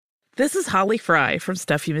This is Holly Fry from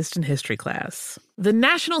Stuff You Missed in History Class. The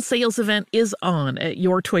national sales event is on at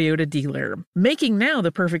your Toyota dealer, making now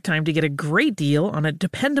the perfect time to get a great deal on a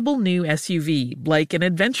dependable new SUV, like an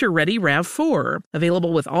adventure-ready RAV4.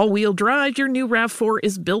 Available with all-wheel drive, your new RAV4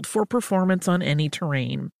 is built for performance on any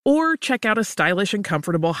terrain. Or check out a stylish and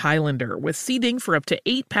comfortable Highlander with seating for up to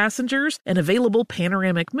 8 passengers and available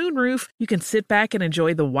panoramic moonroof. You can sit back and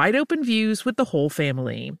enjoy the wide-open views with the whole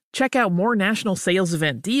family. Check out more national sales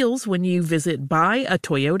event deals when you visit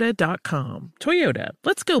buyatoyota.com. Toyota,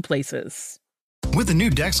 let's go places. With the new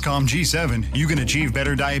Dexcom G7, you can achieve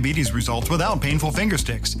better diabetes results without painful finger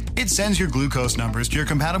sticks. It sends your glucose numbers to your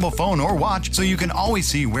compatible phone or watch so you can always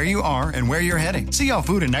see where you are and where you're heading. See how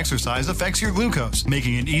food and exercise affects your glucose,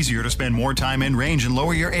 making it easier to spend more time in range and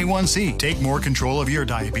lower your A1C. Take more control of your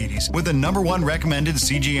diabetes with the #1 recommended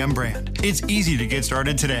CGM brand. It's easy to get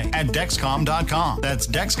started today at Dexcom.com. That's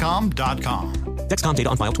Dexcom.com. Dexcom data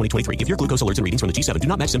on file 2023. If your glucose alerts and readings from the G7 do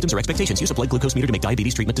not match symptoms or expectations, use a blood glucose meter to make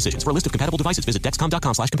diabetes treatment decisions. For a list of compatible devices, visit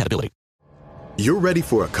Dexcom.com/compatibility. You're ready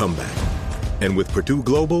for a comeback. And with Purdue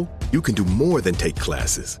Global, you can do more than take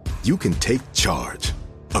classes. You can take charge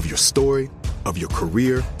of your story, of your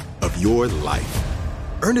career, of your life.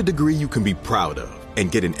 Earn a degree you can be proud of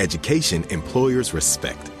and get an education employers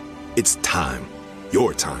respect. It's time,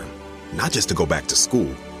 your time, not just to go back to school,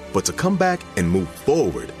 but to come back and move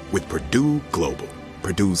forward with Purdue Global,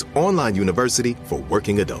 Purdue's online university for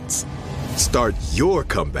working adults. Start your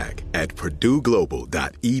comeback at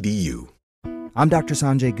purdueglobal.edu. I'm Dr.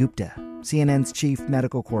 Sanjay Gupta, CNN's chief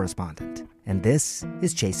medical correspondent, and this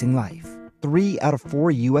is Chasing Life. 3 out of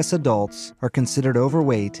 4 U.S. adults are considered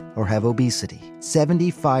overweight or have obesity.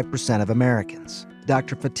 75% of Americans.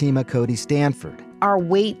 Dr. Fatima Cody Stanford. Our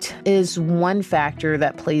weight is one factor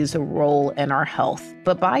that plays a role in our health,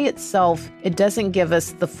 but by itself, it doesn't give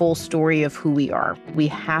us the full story of who we are. We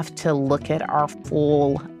have to look at our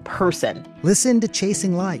full person. Listen to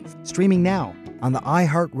Chasing Life, streaming now on the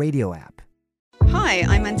iHeartRadio app. Hi,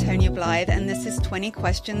 I'm Antonia Blythe, and this is 20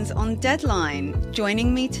 Questions on Deadline.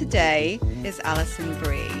 Joining me today is Alison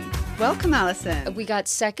Brie. Welcome, Alison. We got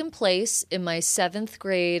second place in my 7th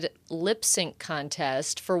grade lip sync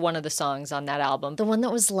contest for one of the songs on that album. The one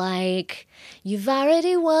that was like, "You've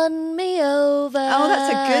already won me over." Oh,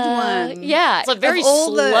 that's a good one. Yeah. It's like very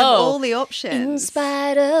slow. Of all the options. In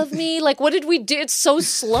spite of me. Like, what did we do? It's so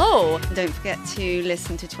slow. Don't forget to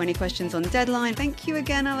listen to 20 Questions on Deadline. Thank you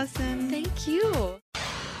again, Alison. Thank you.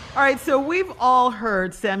 All right, so we've all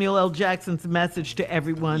heard Samuel L. Jackson's message to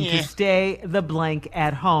everyone to stay the blank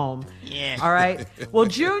at home. Yeah. All right. Well,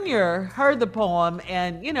 Junior heard the poem,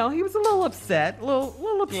 and he was a little upset, a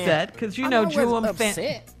little upset, because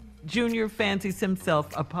Junior fancies himself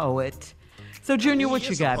a poet. So, Junior, what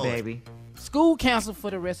you got, baby? School canceled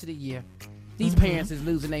for the rest of the year. These parents is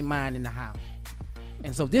losing their mind in the house,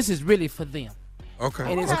 and so this is really for them.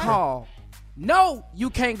 Okay. And it's called "No, You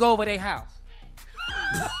Can't Go Over Their House."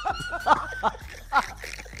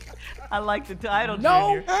 I like the title,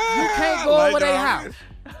 No, Junior. you can't go over their house.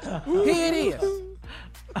 Here it is.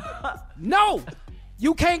 No,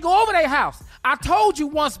 you can't go over their house. I told you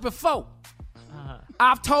once before.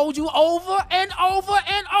 I've told you over and over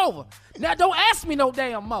and over. Now don't ask me no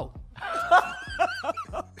damn more.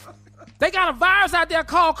 They got a virus out there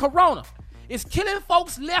called Corona. It's killing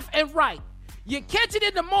folks left and right. You catch it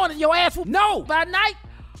in the morning, your ass will know by night.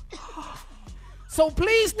 So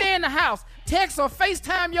please stay in the house. Text or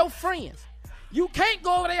FaceTime your friends. You can't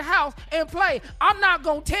go over their house and play. I'm not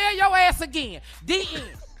going to tell your ass again. The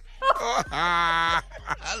end. I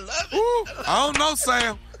love it. I don't know,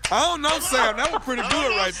 Sam. That was pretty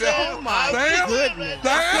good right there. Oh, my goodness.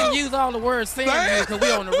 I couldn't use all the words Sam used because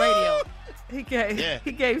we're on the radio.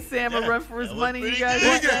 He gave Sam a run for his money. You guys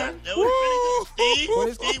That was pretty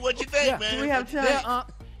good. Steve, what you think, man? Do we have time?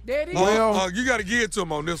 There it is. Well, you got to give it to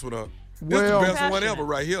him on this one, This is the best one ever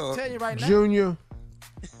right here. I'll tell you right now. Junior,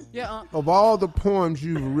 Yeah, of all the poems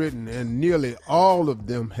you've written, and nearly all of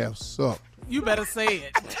them have sucked. You better say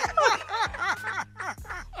it.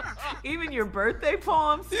 Even your birthday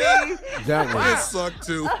poem, Steve? That one. It sucked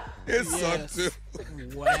too. Sucked too.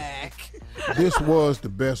 Whack. This was the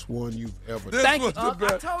best one you've ever done. Thank you. was the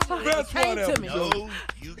best- I told you best it came one to ever. me. No,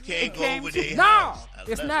 you can't go over their No, house.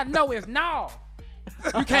 it's not no, it's no.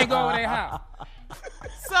 You can't go over their house.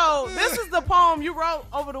 So this is the poem you wrote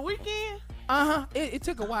over the weekend? Uh-huh. It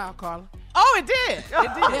took a while, Carla. Oh, it did?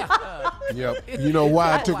 It did, yeah. Yep. You know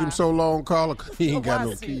why it took him so long, Carla? 'Cause he ain't got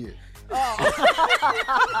no kids.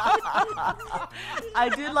 I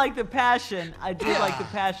did like the passion.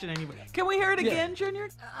 In you. Can we hear it again, Junior?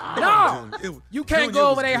 No, you can't go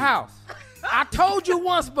over their house. I told you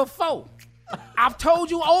once before. I've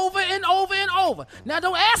told you over and over and over. Now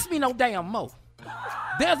don't ask me no damn more.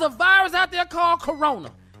 There's a virus out there called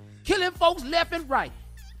Corona, killing folks left and right.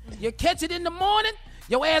 You catch it in the morning,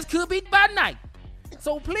 your ass could be by night.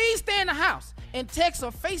 So please stay in the house and text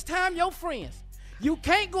or FaceTime your friends. You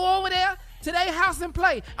can't go over there to their house and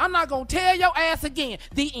play. I'm not gonna tell your ass again.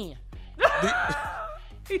 The end.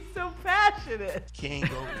 He's so passionate. Can't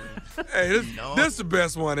go. Hey, this is the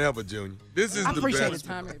best one ever, Junior. This is I the appreciate best. It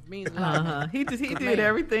time. It means a lot. He did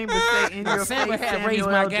everything but say in your Sam face had raised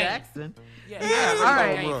Samuel my L. game. Jackson. Yeah. All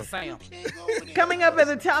right. Sam. Coming up at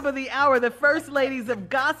the top of the hour, the first ladies of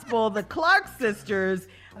gospel, the Clark sisters.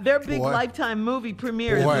 Their big Lifetime movie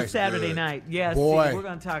premiere is this Saturday night. Yes, we're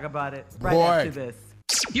going to talk about it right after this.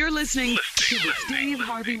 You're listening to the Steve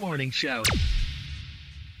Harvey Morning Show.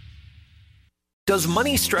 Does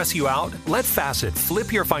money stress you out? Let Facet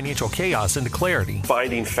flip your financial chaos into clarity.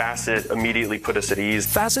 Finding Facet immediately put us at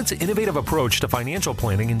ease. Facet's innovative approach to financial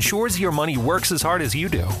planning ensures your money works as hard as you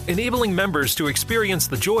do, enabling members to experience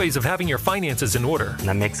the joys of having your finances in order. And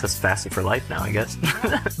that makes us Facet for life now, I guess.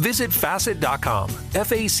 Visit Facet.com,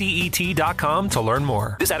 FACET.com to learn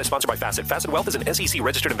more. This ad is sponsored by Facet. Facet Wealth is an SEC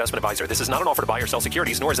registered investment advisor. This is not an offer to buy or sell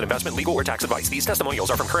securities, nor is it investment, legal, or tax advice. These testimonials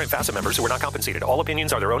are from current Facet members who are not compensated. All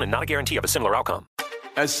opinions are their own and not a guarantee of a similar outcome.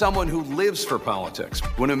 As someone who lives for politics,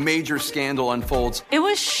 when a major scandal unfolds, it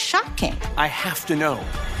was shocking. I have to know,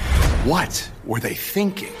 what were they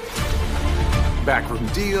thinking? Backroom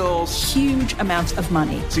deals, huge amounts of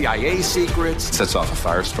money, CIA secrets, sets off a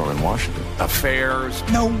firestorm in Washington, affairs.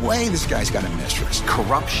 No way this guy's got a mistress.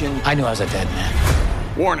 Corruption. I knew I was a dead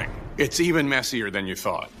man. Warning, it's even messier than you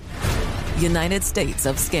thought. United States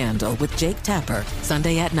of Scandal with Jake Tapper,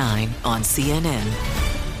 Sunday at 9 on CNN.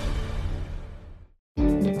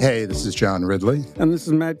 Hey, this is John Ridley. And this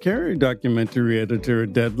is Matt Carey, documentary editor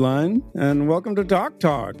at Deadline. And welcome to Doc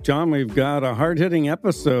Talk. John, we've got a hard-hitting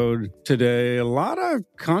episode today. A lot of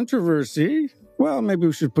controversy. Well, maybe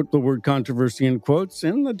we should put the word controversy in quotes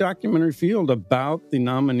in the documentary field about the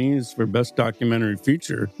nominees for Best Documentary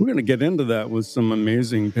Feature. We're going to get into that with some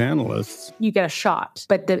amazing panelists. You get a shot,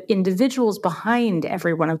 but the individuals behind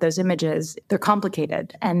every one of those images, they're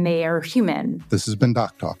complicated and they are human. This has been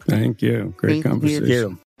Doc Talk. Thank you. Great conversation. Thank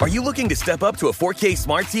you. Are you looking to step up to a 4K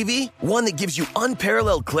smart TV? One that gives you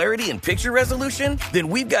unparalleled clarity and picture resolution? Then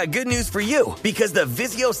we've got good news for you, because the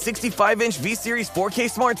Vizio 65-inch V-Series 4K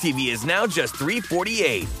smart TV is now just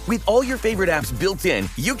 $348. With all your favorite apps built in,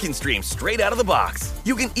 you can stream straight out of the box.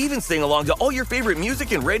 You can even sing along to all your favorite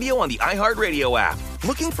music and radio on the iHeartRadio app.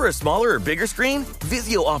 Looking for a smaller or bigger screen?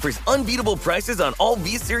 Vizio offers unbeatable prices on all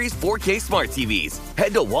V-Series 4K smart TVs.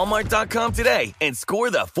 Head to Walmart.com today and score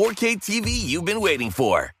the 4K TV you've been waiting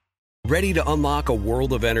for. Ready to unlock a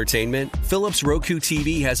world of entertainment? Philips Roku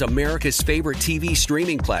TV has America's favorite TV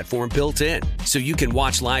streaming platform built in, so you can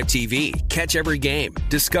watch live TV, catch every game,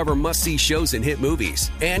 discover must-see shows and hit movies,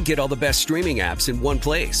 and get all the best streaming apps in one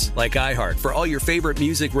place, like iHeart for all your favorite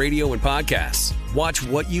music, radio, and podcasts. Watch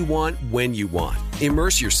what you want, when you want.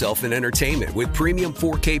 Immerse yourself in entertainment with premium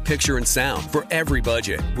 4K picture and sound for every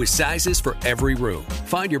budget, with sizes for every room.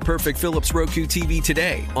 Find your perfect Philips Roku TV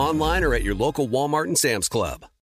today, online or at your local Walmart and Sam's Club.